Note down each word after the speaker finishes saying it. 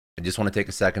I just want to take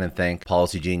a second and thank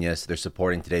Policy Genius. They're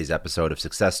supporting today's episode of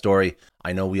Success Story.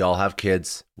 I know we all have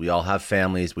kids, we all have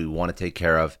families we want to take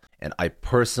care of, and I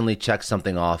personally checked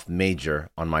something off major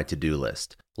on my to-do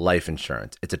list: life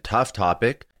insurance. It's a tough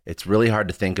topic. It's really hard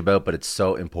to think about, but it's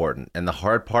so important. And the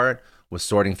hard part was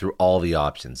sorting through all the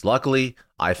options. Luckily,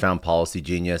 I found Policy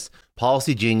Genius.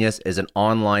 Policy Genius is an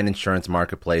online insurance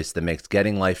marketplace that makes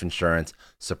getting life insurance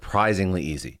surprisingly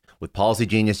easy. With Policy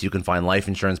Genius, you can find life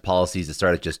insurance policies that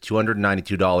start at just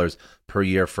 $292 per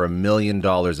year for $1 million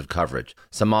of coverage.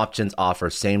 Some options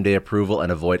offer same-day approval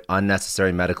and avoid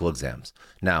unnecessary medical exams.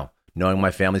 Now, knowing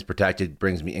my family's protected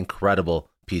brings me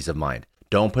incredible peace of mind.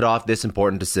 Don't put off this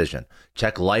important decision.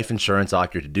 Check life insurance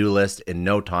off your to-do list in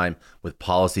no time with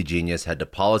Policy Genius. Head to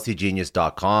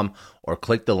policygenius.com or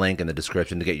click the link in the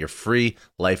description to get your free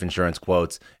life insurance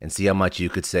quotes and see how much you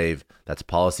could save. That's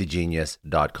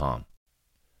policygenius.com.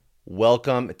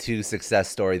 Welcome to Success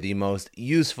Story, the most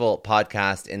useful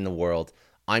podcast in the world.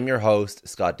 I'm your host,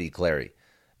 Scott D. Clary.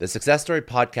 The Success Story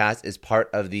podcast is part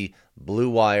of the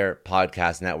Blue Wire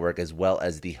Podcast Network as well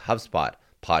as the HubSpot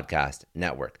Podcast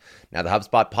Network. Now, the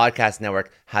HubSpot Podcast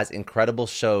Network has incredible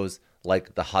shows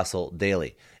like The Hustle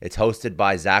Daily. It's hosted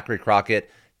by Zachary Crockett,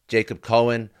 Jacob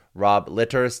Cohen, Rob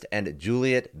Litterst, and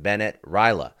Juliet Bennett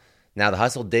Ryla. Now, The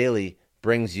Hustle Daily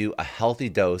brings you a healthy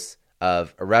dose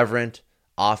of irreverent,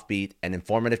 offbeat, and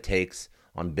informative takes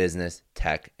on business,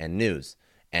 tech, and news.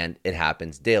 And it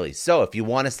happens daily. So if you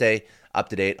want to stay up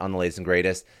to date on the latest and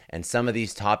greatest, and some of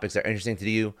these topics are interesting to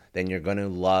you, then you're going to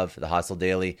love The Hustle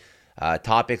Daily.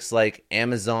 Topics like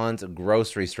Amazon's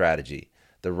grocery strategy,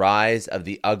 the rise of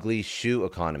the ugly shoe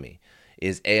economy,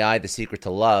 is AI the secret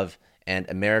to love, and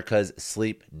America's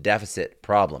sleep deficit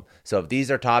problem. So if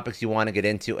these are topics you want to get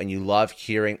into and you love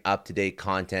hearing up-to-date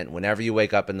content whenever you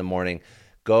wake up in the morning,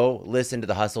 go listen to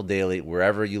The Hustle Daily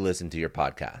wherever you listen to your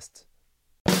podcasts.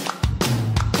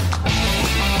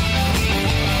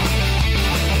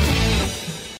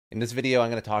 In this video,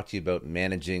 I'm going to talk to you about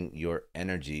managing your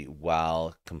energy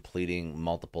while completing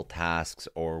multiple tasks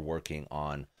or working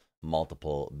on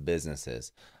multiple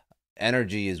businesses.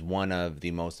 Energy is one of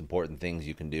the most important things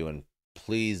you can do, and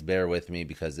please bear with me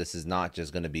because this is not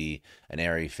just going to be an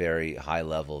airy-fairy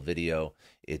high-level video.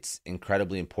 It's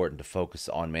incredibly important to focus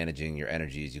on managing your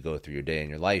energy as you go through your day and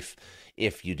your life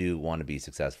if you do want to be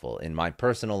successful. In my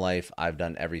personal life, I've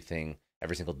done everything,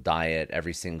 every single diet,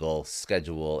 every single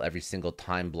schedule, every single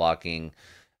time blocking,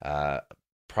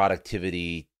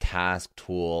 productivity task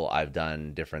tool. I've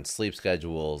done different sleep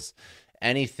schedules,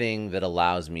 anything that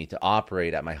allows me to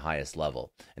operate at my highest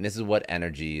level. And this is what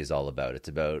energy is all about. It's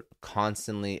about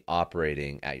constantly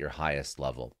operating at your highest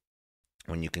level.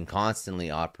 When you can constantly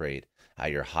operate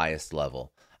at your highest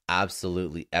level,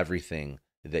 absolutely everything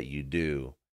that you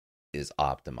do is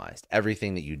optimized.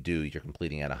 Everything that you do, you're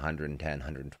completing at 110,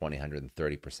 120,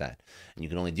 130%. And you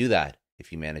can only do that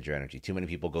if you manage your energy. Too many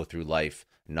people go through life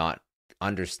not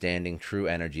understanding true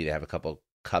energy. They have a couple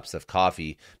cups of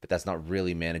coffee, but that's not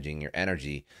really managing your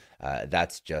energy.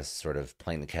 That's just sort of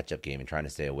playing the catch-up game and trying to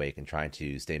stay awake and trying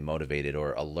to stay motivated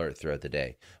or alert throughout the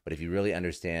day. But if you really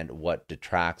understand what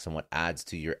detracts and what adds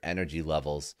to your energy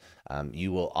levels,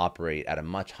 you will operate at a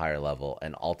much higher level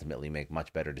and ultimately make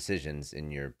much better decisions in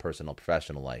your personal,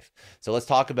 professional life. So let's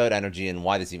talk about energy and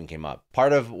why this even came up.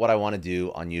 Part of what I want to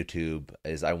do on YouTube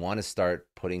is I want to start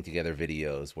putting together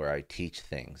videos where I teach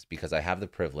things because I have the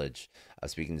privilege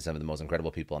of speaking to some of the most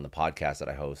incredible people on the podcast that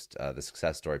I host, the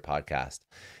Success Story podcast.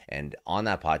 And on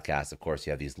that podcast, of course,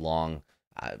 you have these long,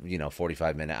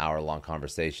 45-minute, hour-long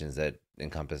conversations that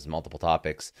encompass multiple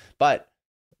topics. But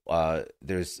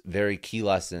there's very key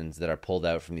lessons that are pulled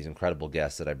out from these incredible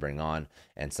guests that I bring on.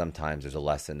 And sometimes there's a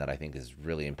lesson that I think is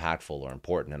really impactful or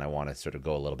important, and I want to sort of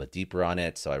go a little bit deeper on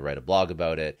it. So I write a blog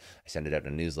about it. I send it out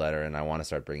in a newsletter, and I want to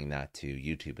start bringing that to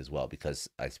YouTube as well because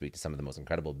I speak to some of the most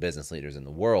incredible business leaders in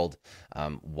the world.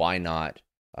 Why not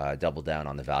double down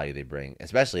on the value they bring,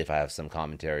 especially if I have some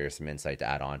commentary or some insight to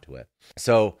add on to it.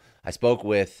 So I spoke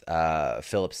with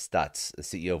Philip Stutz, the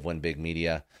CEO of Win Big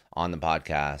Media, on the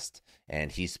podcast,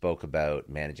 and he spoke about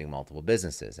managing multiple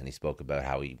businesses, and he spoke about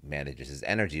how he manages his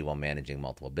energy while managing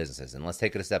multiple businesses. And let's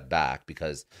take it a step back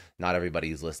because not everybody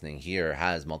who's listening here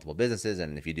has multiple businesses,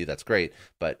 and if you do, that's great,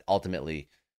 but ultimately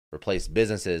replace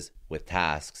businesses with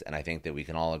tasks. And I think that we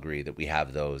can all agree that we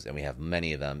have those and we have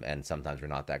many of them. And sometimes we're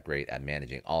not that great at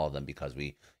managing all of them because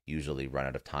we usually run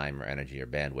out of time or energy or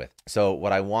bandwidth. So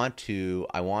what I want to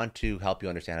help you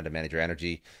understand how to manage your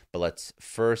energy, but let's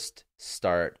first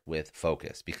start with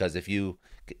focus, because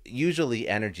usually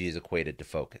energy is equated to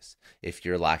focus. If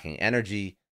you're lacking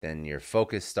energy, then your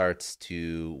focus starts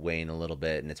to wane a little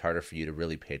bit and it's harder for you to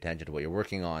really pay attention to what you're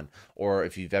working on. Or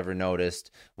if you've ever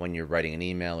noticed when you're writing an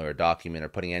email or a document or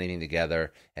putting anything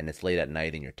together and it's late at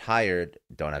night and you're tired,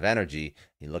 don't have energy,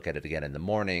 you look at it again in the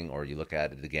morning or you look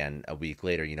at it again a week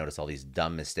later, you notice all these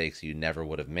dumb mistakes you never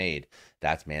would have made.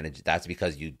 That's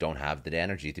because you don't have the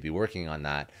energy to be working on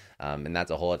that. And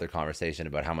that's a whole other conversation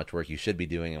about how much work you should be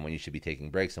doing and when you should be taking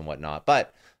breaks and whatnot.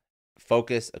 But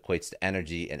focus equates to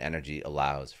energy, and energy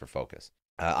allows for focus.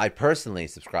 I personally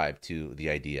subscribe to the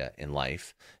idea in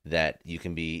life that you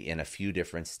can be in a few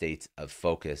different states of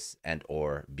focus and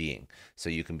or being. So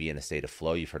you can be in a state of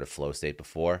flow. You've heard of flow state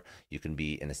before. You can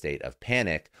be in a state of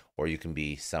panic, or you can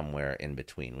be somewhere in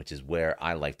between, which is where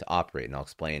I like to operate, and I'll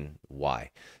explain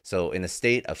why. So in a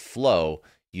state of flow,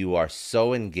 you are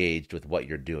so engaged with what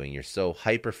you're doing. You're so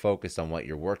hyper focused on what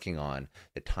you're working on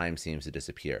that time seems to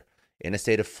disappear. In a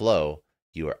state of flow,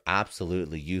 you are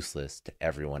absolutely useless to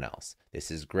everyone else.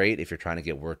 This is great if you're trying to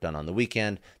get work done on the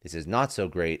weekend. This is not so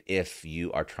great if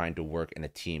you are trying to work in a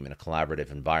team, in a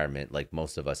collaborative environment like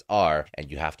most of us are,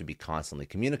 and you have to be constantly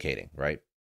communicating, right?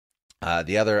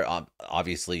 The other,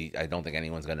 obviously, I don't think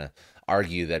anyone's going to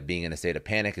argue that being in a state of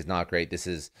panic is not great. This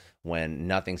is when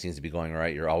nothing seems to be going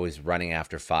right. You're always running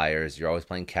after fires. You're always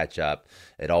playing catch up.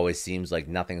 It always seems like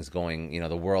nothing's going,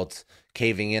 the world's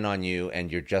caving in on you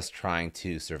and you're just trying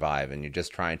to survive and you're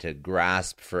just trying to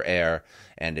grasp for air.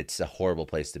 And it's a horrible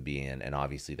place to be in. And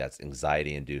obviously that's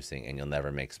anxiety inducing and you'll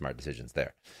never make smart decisions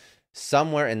there.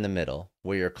 Somewhere in the middle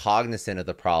where you're cognizant of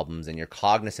the problems and you're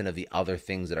cognizant of the other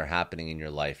things that are happening in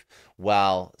your life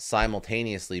while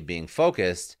simultaneously being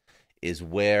focused is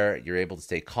where you're able to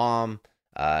stay calm.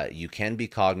 You can be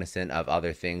cognizant of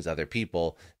other things, other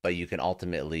people, but you can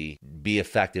ultimately be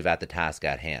effective at the task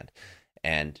at hand.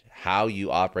 And how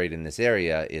you operate in this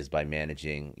area is by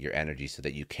managing your energy so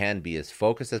that you can be as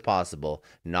focused as possible,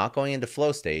 not going into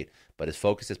flow state, but as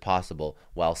focused as possible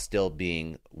while still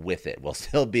being with it, while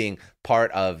still being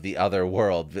part of the other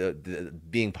world,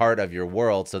 being part of your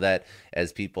world, so that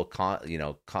as people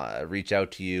reach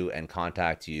out to you and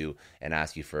contact you and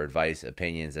ask you for advice,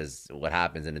 opinions, as what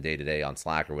happens in a day-to-day on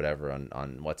Slack or whatever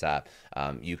on WhatsApp,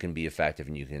 you can be effective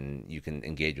and you can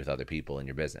engage with other people in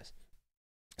your business.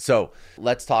 So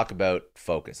let's talk about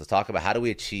focus. Let's talk about how do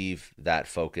we achieve that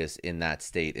focus in that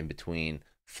state in between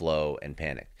flow and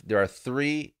panic. There are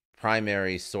three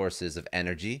primary sources of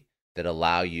energy that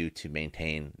allow you to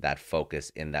maintain that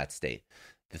focus in that state.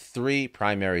 The three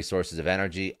primary sources of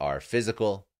energy are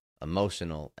physical,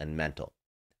 emotional, and mental.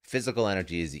 Physical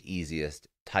energy is the easiest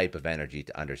type of energy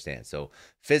to understand. So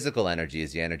physical energy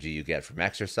is the energy you get from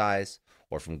exercise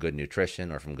or from good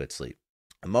nutrition or from good sleep.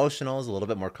 Emotional is a little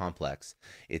bit more complex.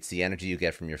 It's the energy you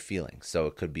get from your feelings. So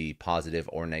it could be positive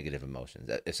or negative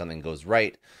emotions. If something goes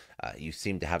right, you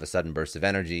seem to have a sudden burst of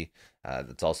energy.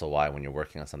 That's also why when you're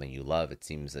working on something you love, it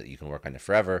seems that you can work on it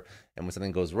forever. And when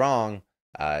something goes wrong,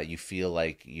 you feel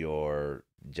like you're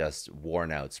just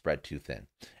worn out, spread too thin.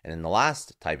 And then the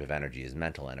last type of energy is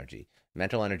mental energy.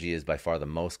 Mental energy is by far the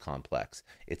most complex.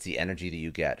 It's the energy that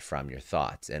you get from your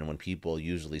thoughts. And when people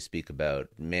usually speak about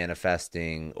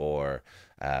manifesting or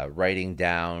writing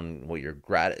down what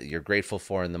you're grateful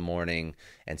for in the morning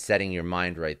and setting your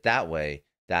mind right that way,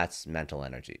 that's mental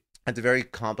energy. It's a very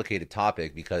complicated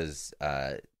topic because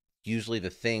usually the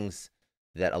things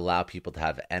that allow people to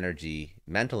have energy,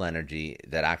 mental energy,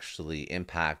 that actually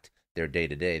impact their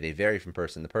day-to-day, they vary from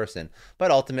person to person.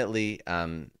 But ultimately,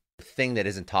 thing that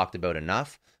isn't talked about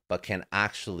enough but can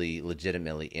actually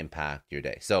legitimately impact your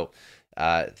day. So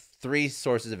three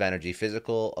sources of energy: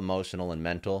 physical, emotional, and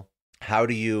mental. How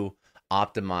do you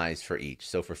optimize for each?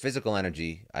 So for physical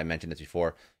energy, I mentioned this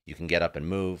before, you can get up and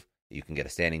move, you can get a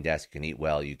standing desk, you can eat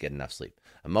well, you get enough sleep.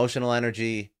 Emotional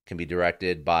energy can be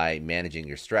directed by managing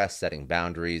your stress, setting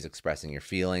boundaries, expressing your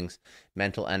feelings.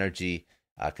 Mental energy,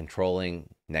 controlling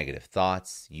negative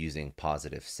thoughts, using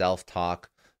positive self-talk,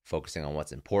 focusing on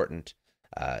what's important.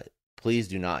 Please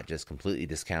do not just completely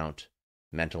discount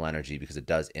mental energy because it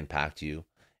does impact you.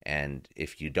 And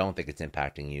if you don't think it's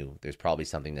impacting you, there's probably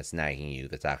something that's nagging you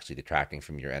that's actually detracting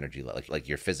from your energy, like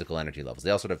your physical energy levels.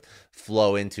 They all sort of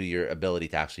flow into your ability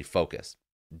to actually focus.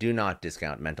 Do not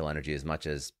discount mental energy as much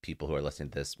as people who are listening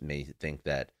to this may think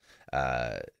that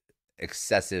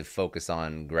excessive focus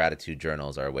on gratitude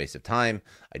journals are a waste of time.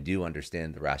 I do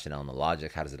understand the rationale and the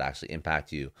logic. How does it actually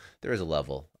impact you? There is a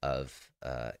level of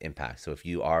impact. So if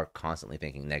you are constantly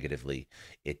thinking negatively,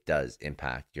 it does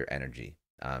impact your energy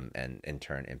and in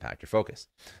turn impact your focus.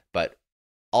 But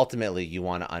ultimately, you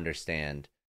want to understand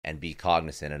and be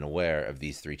cognizant and aware of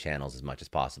these three channels as much as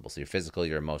possible. So your physical,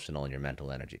 your emotional, and your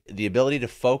mental energy. The ability to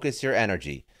focus your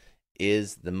energy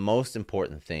is the most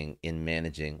important thing in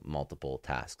managing multiple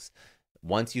tasks.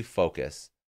 Once you focus,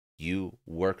 you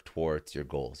work towards your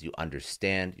goals. You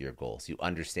understand your goals. You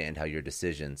understand how your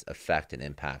decisions affect and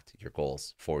impact your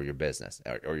goals for your business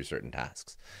or your certain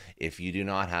tasks. If you do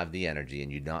not have the energy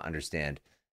and you do not understand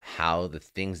how the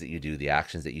things that you do, the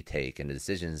actions that you take, and the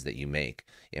decisions that you make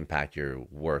impact your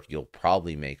work, you'll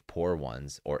probably make poor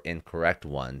ones or incorrect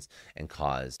ones and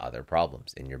cause other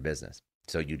problems in your business.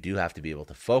 So you do have to be able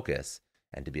to focus,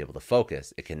 and to be able to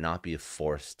focus, it cannot be a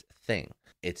forced thing.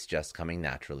 It's just coming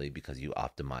naturally because you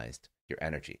optimized your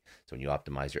energy. So when you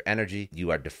optimize your energy,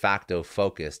 you are de facto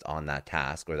focused on that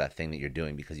task or that thing that you're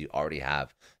doing because you already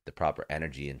have the proper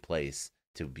energy in place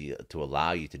to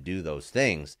allow you to do those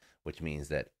things, which means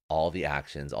that all the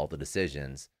actions, all the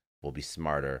decisions will be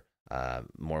smarter,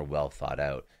 more well thought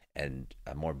out, and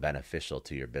more beneficial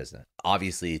to your business.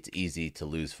 Obviously, it's easy to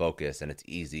lose focus and it's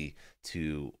easy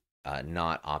to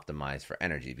not optimize for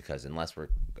energy, because unless we're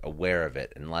aware of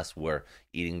it, unless we're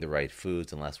eating the right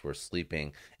foods, unless we're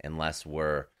sleeping, unless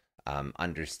we're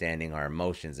understanding our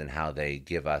emotions and how they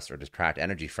give us or distract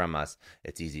energy from us,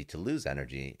 it's easy to lose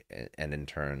energy and in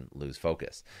turn lose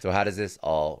focus. So how does this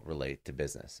all relate to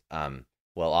business?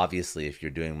 Well, obviously, if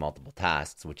you're doing multiple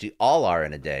tasks, which you all are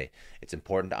in a day, it's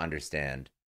important to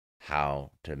understand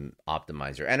how to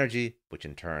optimize your energy, which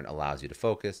in turn allows you to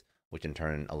focus, which in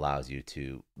turn allows you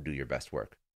to do your best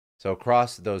work. So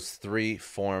across those three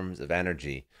forms of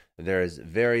energy, there's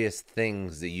various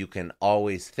things that you can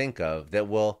always think of that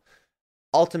will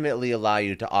ultimately allow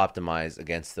you to optimize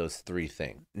against those three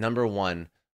things. Number one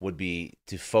would be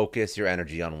to focus your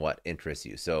energy on what interests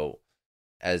you. So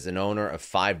as an owner of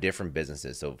 5 different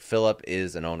businesses, so Philip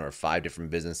is an owner of 5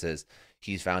 different businesses,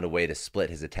 he's found a way to split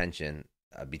his attention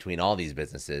between all these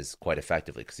businesses quite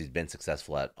effectively because he's been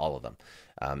successful at all of them.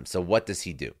 So what does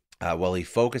he do? Well, he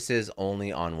focuses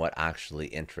only on what actually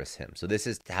interests him. So this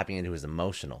is tapping into his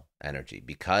emotional energy.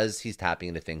 Because he's tapping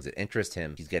into things that interest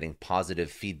him, he's getting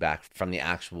positive feedback from the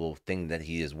actual thing that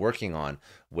he is working on,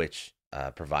 which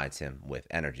provides him with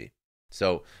energy.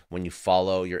 So when you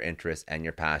follow your interests and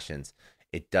your passions,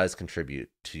 it does contribute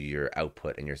to your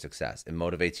output and your success. It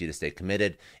motivates you to stay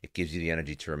committed. It gives you the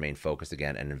energy to remain focused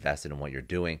again and invested in what you're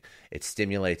doing. It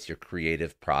stimulates your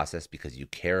creative process because you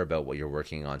care about what you're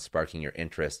working on, sparking your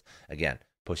interest, again,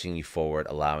 pushing you forward,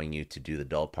 allowing you to do the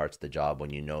dull parts of the job when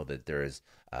you know that there is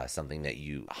something that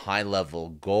you,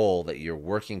 high-level goal that you're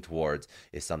working towards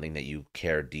is something that you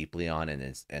care deeply on and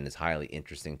is highly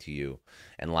interesting to you.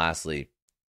 And lastly,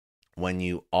 when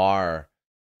you are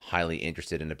highly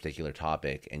interested in a particular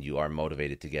topic and you are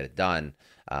motivated to get it done,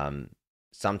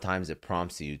 sometimes it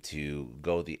prompts you to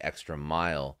go the extra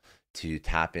mile to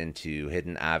tap into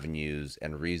hidden avenues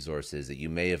and resources that you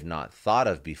may have not thought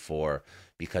of before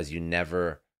because you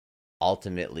never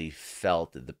ultimately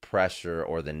felt the pressure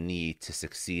or the need to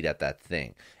succeed at that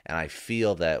thing. And I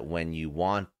feel that when you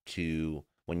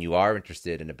are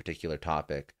interested in a particular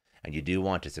topic and you do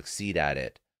want to succeed at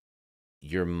it,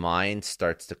 your mind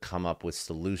starts to come up with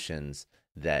solutions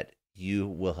that you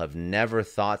will have never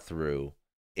thought through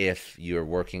if you're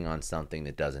working on something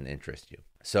that doesn't interest you.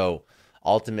 So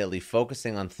ultimately,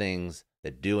 focusing on things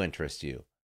that do interest you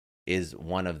is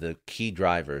one of the key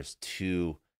drivers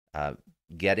to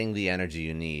getting the energy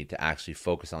you need to actually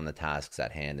focus on the tasks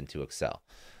at hand and to excel.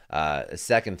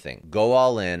 Second thing, go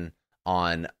all in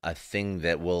on a thing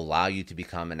that will allow you to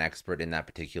become an expert in that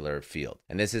particular field.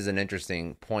 And this is an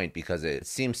interesting point because it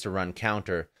seems to run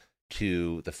counter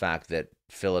to the fact that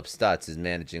Philip Stutz is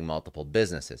managing multiple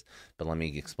businesses. But let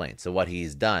me explain. So what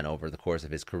he's done over the course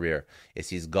of his career is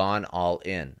he's gone all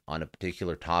in on a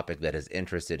particular topic that has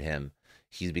interested him.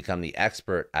 He's become the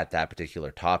expert at that particular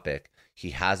topic.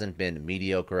 He hasn't been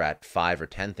mediocre at 5 or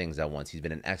 10 things at once. He's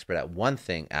been an expert at one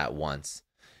thing at once.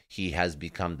 He has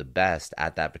become the best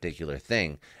at that particular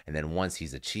thing. And then once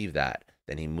he's achieved that,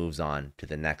 then he moves on to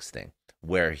the next thing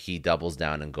where he doubles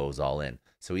down and goes all in.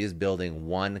 So he is building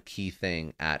one key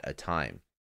thing at a time.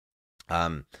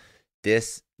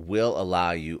 This will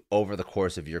allow you over the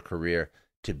course of your career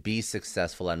to be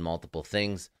successful at multiple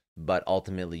things, but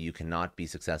ultimately you cannot be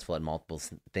successful at multiple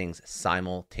things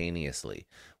simultaneously.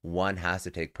 One has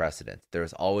to take precedence.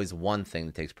 There's always one thing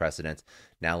that takes precedence.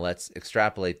 Now let's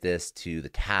extrapolate this to the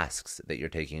tasks that you're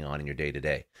taking on in your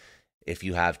day-to-day. If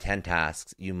you have 10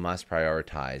 tasks, you must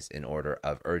prioritize in order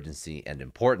of urgency and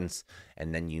importance,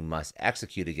 and then you must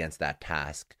execute against that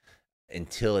task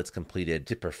until it's completed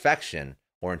to perfection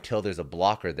or until there's a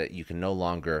blocker that you can no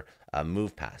longer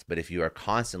move past. But if you are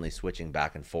constantly switching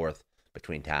back and forth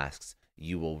between tasks,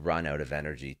 you will run out of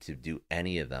energy to do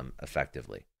any of them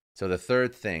effectively. So the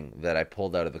third thing that I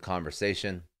pulled out of the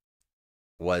conversation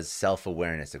was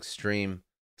self-awareness, extreme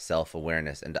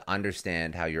self-awareness, and to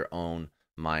understand how your own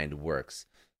mind works.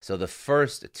 So the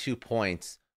first 2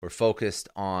 points were focused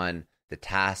on the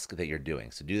task that you're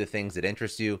doing. So do the things that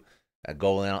interest you,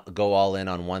 go all in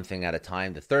on one thing at a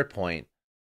time. The third point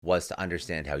was to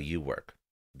understand how you work.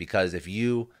 Because if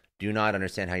you do not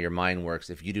understand how your mind works,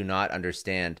 if you do not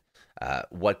understand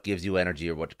what gives you energy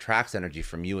or what detracts energy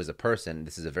from you as a person,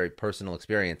 this is a very personal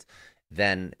experience,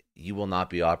 then you will not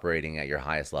be operating at your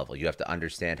highest level. You have to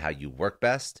understand how you work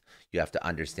best. You have to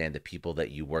understand the people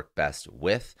that you work best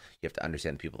with. You have to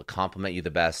understand the people that complement you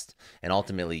the best. And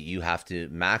ultimately, you have to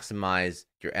maximize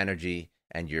your energy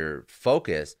and your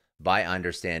focus by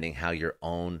understanding how your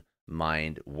own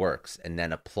mind works, and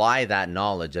then apply that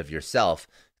knowledge of yourself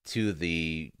to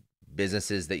the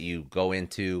businesses that you go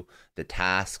into, the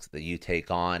tasks that you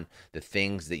take on, the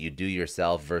things that you do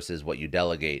yourself versus what you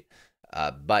delegate.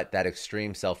 But that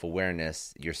extreme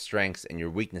self-awareness, your strengths and your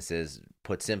weaknesses,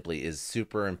 put simply, is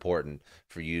super important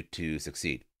for you to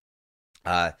succeed.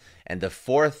 And the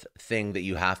fourth thing that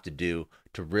you have to do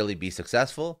to really be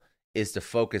successful is to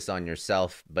focus on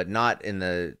yourself, but not in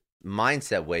the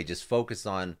mindset way, just focus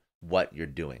on what you're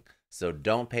doing. So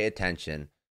don't pay attention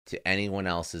to anyone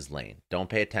else's lane. Don't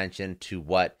pay attention to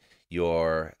what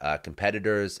your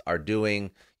competitors are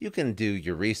doing. You can do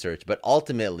your research, but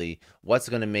ultimately, what's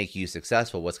going to make you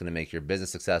successful, what's going to make your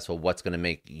business successful, what's going to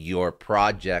make your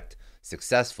project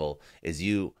successful is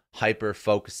you hyper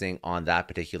focusing on that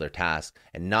particular task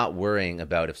and not worrying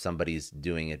about if somebody's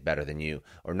doing it better than you,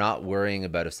 or not worrying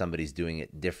about if somebody's doing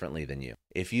it differently than you.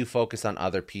 If you focus on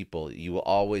other people, you will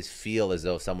always feel as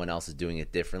though someone else is doing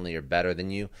it differently or better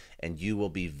than you, and you will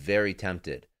be very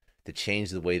tempted to change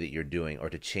the way that you're doing, or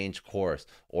to change course,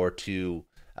 or to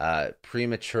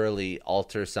prematurely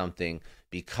alter something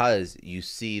because you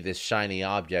see this shiny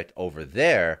object over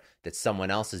there that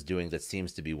someone else is doing that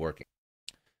seems to be working.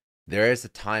 There is a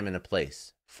time and a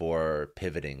place for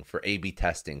pivoting, for A/B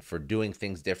testing, for doing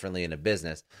things differently in a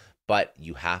business, but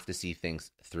you have to see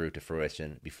things through to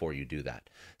fruition before you do that.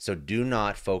 So do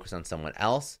not focus on someone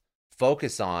else.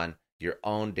 Focus on your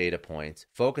own data points.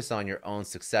 Focus on your own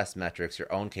success metrics,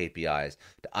 your own KPIs,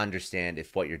 to understand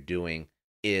if what you're doing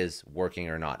is working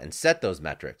or not, and set those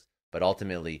metrics. But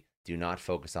ultimately, do not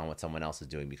focus on what someone else is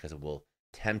doing, because it will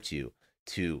tempt you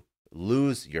to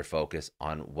lose your focus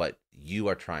on what you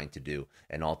are trying to do,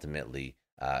 and ultimately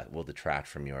will detract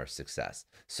from your success.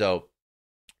 So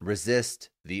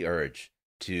resist the urge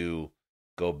to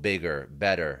go bigger,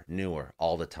 better, newer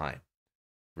all the time.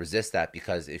 Resist that,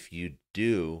 because if you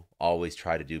do always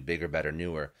try to do bigger, better,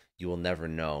 newer, you will never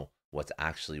know what's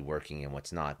actually working and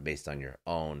what's not based on your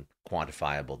own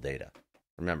quantifiable data.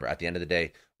 Remember, at the end of the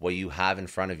day, what you have in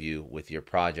front of you with your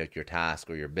project, your task,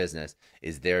 or your business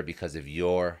is there because of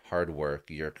your hard work,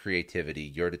 your creativity,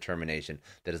 your determination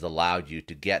that has allowed you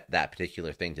to get that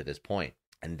particular thing to this point.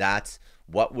 And that's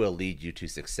what will lead you to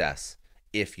success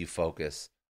if you focus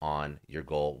on your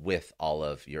goal with all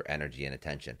of your energy and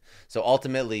attention. So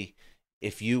ultimately,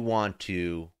 if you want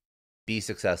to be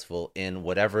successful in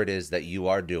whatever it is that you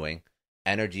are doing,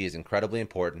 energy is incredibly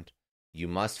important. You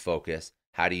must focus.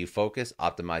 How do you focus?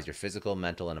 Optimize your physical,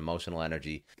 mental, and emotional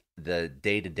energy. The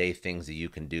day-to-day things that you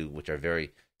can do, which are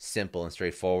very simple and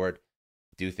straightforward.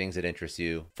 Do things that interest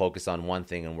you. Focus on one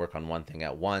thing and work on one thing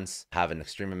at once. Have an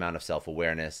extreme amount of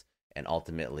self-awareness, and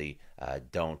ultimately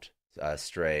don't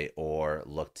stray or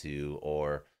look to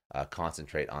or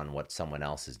concentrate on what someone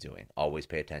else is doing. Always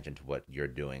pay attention to what you're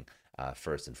doing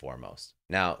first and foremost.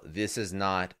 Now, this is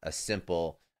not a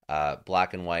simple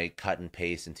black and white, cut and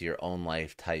paste into your own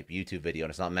life type YouTube video, and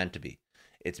it's not meant to be.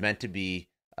 It's meant to be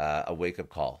a wake-up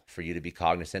call for you to be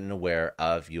cognizant and aware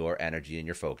of your energy and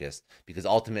your focus, because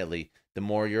ultimately, the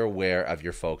more you're aware of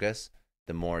your focus,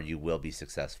 the more you will be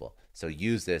successful. So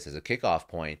use this as a kickoff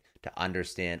point to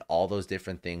understand all those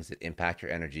different things that impact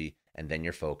your energy and then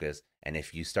your focus. And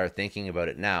if you start thinking about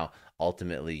it now,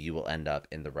 ultimately you will end up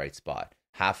in the right spot.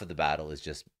 Half of the battle is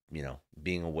just,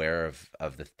 being aware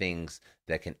of the things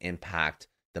that can impact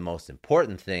the most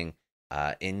important thing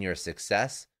in your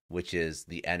success, which is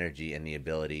the energy and the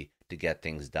ability to get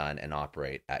things done and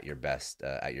operate at your best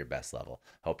level.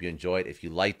 Hope you enjoyed. If you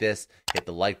like this, hit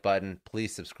the like button.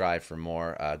 Please subscribe for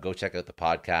more. Go check out the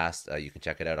podcast. You can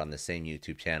check it out on the same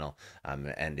YouTube channel.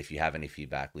 And if you have any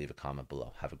feedback, leave a comment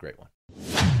below. Have a great one.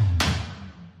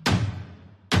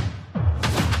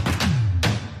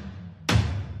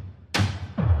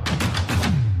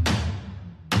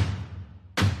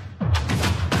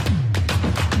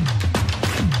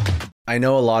 I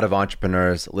know a lot of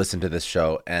entrepreneurs listen to this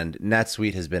show, and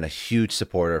NetSuite has been a huge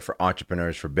supporter for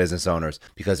entrepreneurs, for business owners,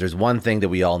 because there's one thing that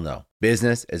we all know.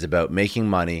 Business is about making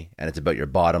money, and it's about your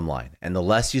bottom line. And the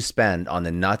less you spend on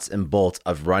the nuts and bolts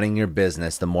of running your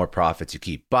business, the more profits you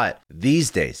keep. But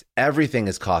these days, everything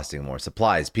is costing more.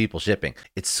 Supplies, people, shipping.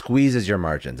 It squeezes your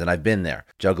margins. And I've been there,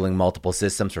 juggling multiple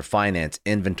systems for finance,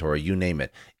 inventory, you name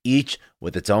it, each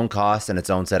with its own costs and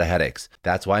its own set of headaches.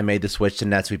 That's why I made the switch to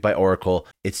NetSuite by Oracle.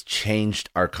 It's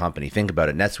changed our company. Think about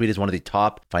it. NetSuite is one of the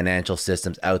top financial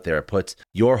systems out there. It puts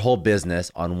your whole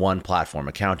business on one platform: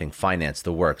 accounting, finance,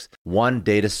 the works. One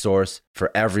data source for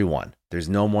everyone. There's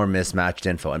no more mismatched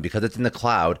info. And because it's in the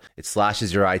cloud, it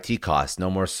slashes your IT costs. No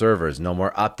more servers, no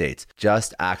more updates.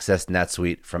 Just access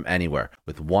NetSuite from anywhere.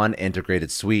 With one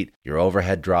integrated suite, your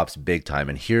overhead drops big time.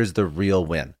 And here's the real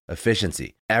win: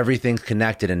 efficiency. Everything's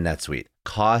connected in NetSuite.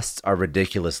 Costs are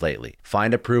ridiculous lately.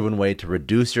 Find a proven way to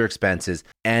reduce your expenses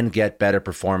and get better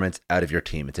performance out of your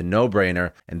team. It's a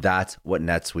no-brainer, and that's what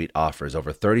NetSuite offers.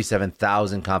 Over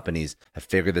 37,000 companies have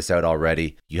figured this out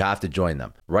already. You have to join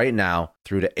them. Right now,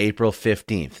 through to April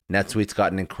 15th, NetSuite's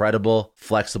got an incredible,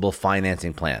 flexible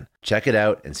financing plan. Check it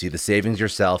out and see the savings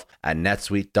yourself at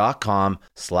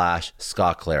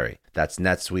netsuite.com/Scott Clary. That's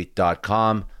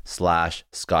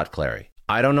netsuite.com/Scott Clary.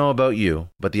 I don't know about you,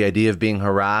 but the idea of being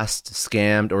harassed,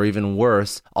 scammed, or even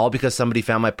worse, all because somebody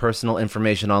found my personal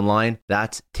information online,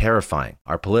 that's terrifying.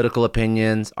 Our political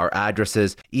opinions, our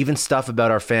addresses, even stuff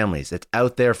about our families, it's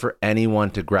out there for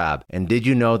anyone to grab. And did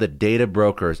you know that data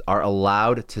brokers are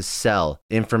allowed to sell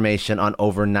information on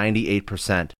over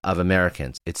 98% of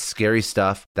Americans? It's scary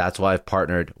stuff. That's why I've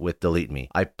partnered with Delete Me.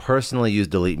 I personally use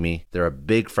Delete Me. They're a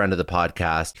big friend of the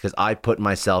podcast because I put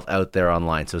myself out there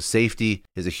online. So safety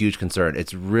is a huge concern.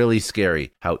 It's really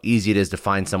scary how easy it is to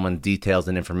find someone's details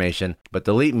and information, but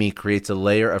Delete Me creates a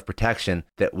layer of protection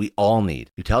that we all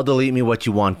need. You tell Delete Me what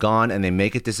you want gone, and they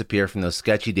make it disappear from those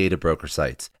sketchy data broker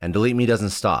sites. And Delete Me doesn't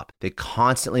stop. They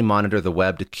constantly monitor the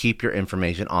web to keep your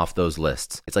information off those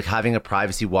lists. It's like having a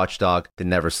privacy watchdog that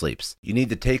never sleeps. You need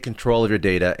to take control of your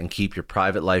data and keep your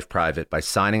private life private by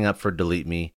signing up for Delete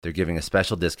Me. They're giving a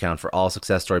special discount for all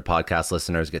Success Story podcast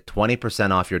listeners. Get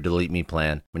 20% off your Delete Me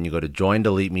plan when you go to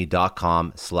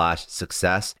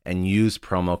joindeleteme.com/success and use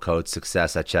promo code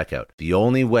success at checkout. The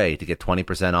only way to get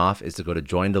 20% off is to go to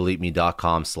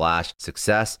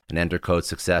joindeleteme.com/success and enter code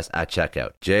success at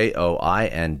checkout.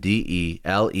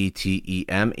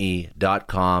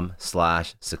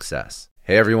 joindeleteme.com/success.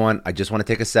 Hey everyone, I just want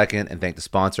to take a second and thank the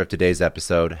sponsor of today's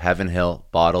episode, Heaven Hill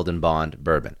Bottled and Bond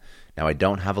Bourbon. Now, I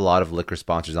don't have a lot of liquor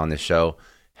sponsors on this show.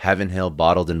 Heaven Hill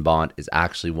Bottled and Bond is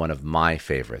actually one of my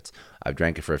favorites. I've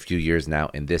drank it for a few years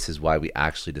now, and this is why we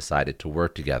actually decided to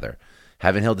work together.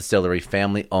 Heaven Hill Distillery,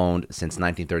 family owned since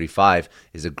 1935,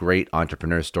 is a great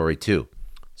entrepreneur story too.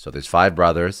 So there's 5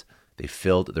 brothers. They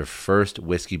filled their first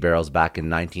whiskey barrels back in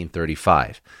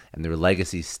 1935, and their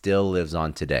legacy still lives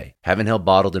on today. Heaven Hill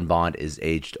Bottled and Bond is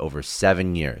aged over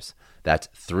 7 years. That's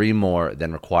 3 more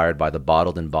than required by the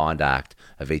Bottled and Bond Act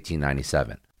of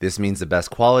 1897. This means the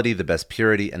best quality, the best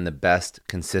purity, and the best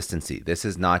consistency. This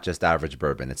is not just average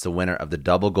bourbon. It's the winner of the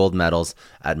double gold medals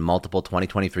at multiple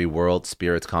 2023 World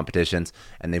Spirits competitions,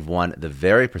 and they've won the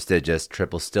very prestigious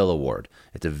Triple Still Award.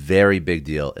 It's a very big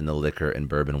deal in the liquor and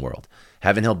bourbon world.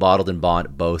 Heaven Hill Bottled and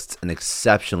Bond boasts an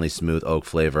exceptionally smooth oak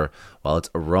flavor, while its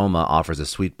aroma offers a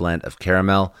sweet blend of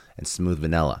caramel and smooth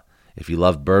vanilla. If you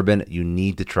love bourbon, you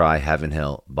need to try Heaven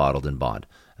Hill Bottled and Bond.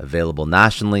 Available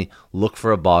nationally, look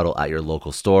for a bottle at your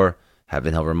local store.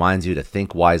 Heaven Hill reminds you to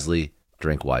think wisely,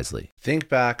 drink wisely. Think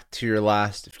back to your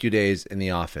last few days in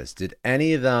the office. Did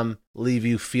any of them leave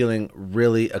you feeling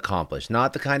really accomplished?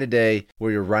 Not the kind of day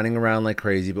where you're running around like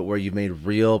crazy, but where you've made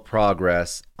real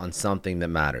progress on something that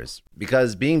matters.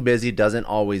 Because being busy doesn't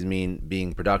always mean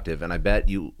being productive, and I bet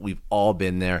we've all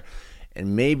been there.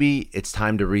 And maybe it's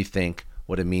time to rethink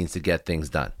what it means to get things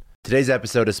done. Today's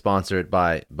episode is sponsored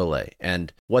by Belay,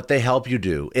 and what they help you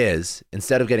do is,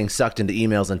 instead of getting sucked into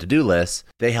emails and to-do lists,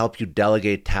 they help you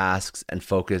delegate tasks and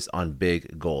focus on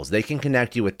big goals. They can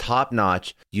connect you with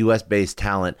top-notch US-based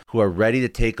talent who are ready to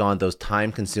take on those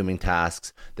time-consuming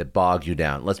tasks that bog you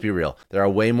down. Let's be real. There are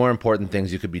way more important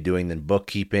things you could be doing than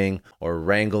bookkeeping or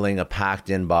wrangling a packed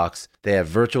inbox. They have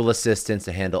virtual assistants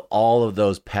to handle all of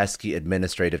those pesky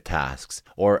administrative tasks,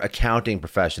 or accounting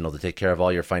professional to take care of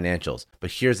all your financials.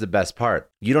 But here's the best part.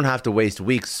 You don't have to waste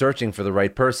weeks searching for the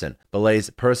right person. Belay's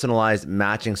personalized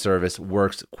matching service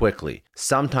works quickly,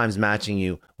 sometimes matching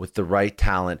you with the right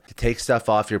talent to take stuff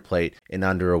off your plate in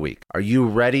under a week. Are you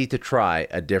ready to try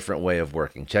a different way of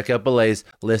working? Check out Belay's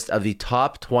list of the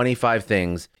top 25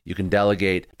 things you can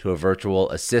delegate to a virtual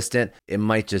assistant. It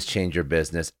might just change your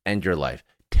business and your life.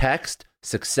 Text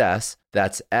SUCCESS,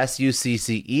 that's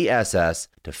SUCCESS,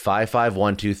 to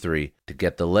 55123 to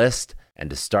get the list and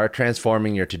to start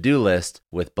transforming your to-do list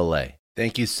with Belay.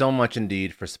 Thank you so much,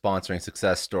 Indeed, for sponsoring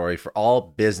Success Story. For all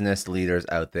business leaders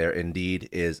out there, Indeed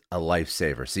is a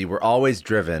lifesaver. See, we're always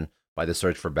driven by the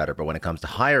search for better, but when it comes to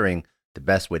hiring, the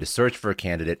best way to search for a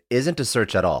candidate isn't to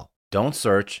search at all. Don't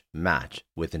search, match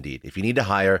with Indeed. If you need to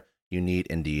hire, you need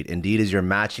Indeed. Indeed is your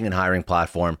matching and hiring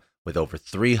platform with over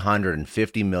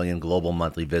 350 million global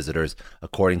monthly visitors,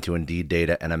 according to Indeed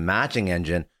data, and a matching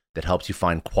engine that helps you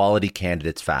find quality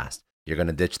candidates fast. You're going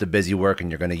to ditch the busy work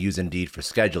and you're going to use Indeed for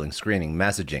scheduling, screening,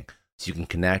 messaging, so you can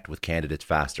connect with candidates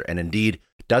faster. And Indeed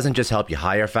doesn't just help you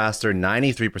hire faster.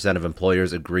 93% of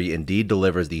employers agree Indeed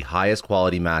delivers the highest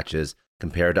quality matches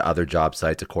compared to other job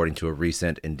sites, according to a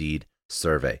recent Indeed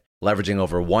survey. Leveraging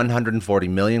over 140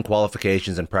 million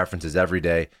qualifications and preferences every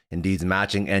day, Indeed's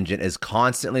matching engine is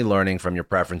constantly learning from your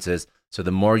preferences, so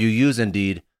the more you use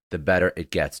Indeed, the better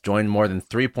it gets. Join more than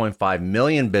 3.5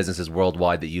 million businesses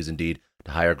worldwide that use Indeed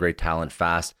to hire great talent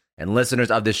fast. And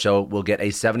listeners of this show will get a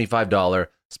 $75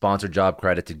 sponsored job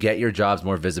credit to get your jobs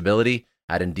more visibility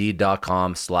at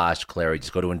Indeed.com/Clary.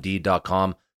 Just go to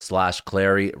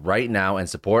Indeed.com/Clary right now and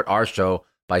support our show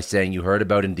by saying you heard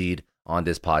about Indeed on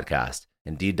this podcast.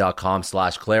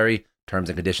 Indeed.com/Clary. Terms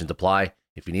and conditions apply.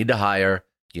 If you need to hire,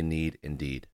 you need Indeed.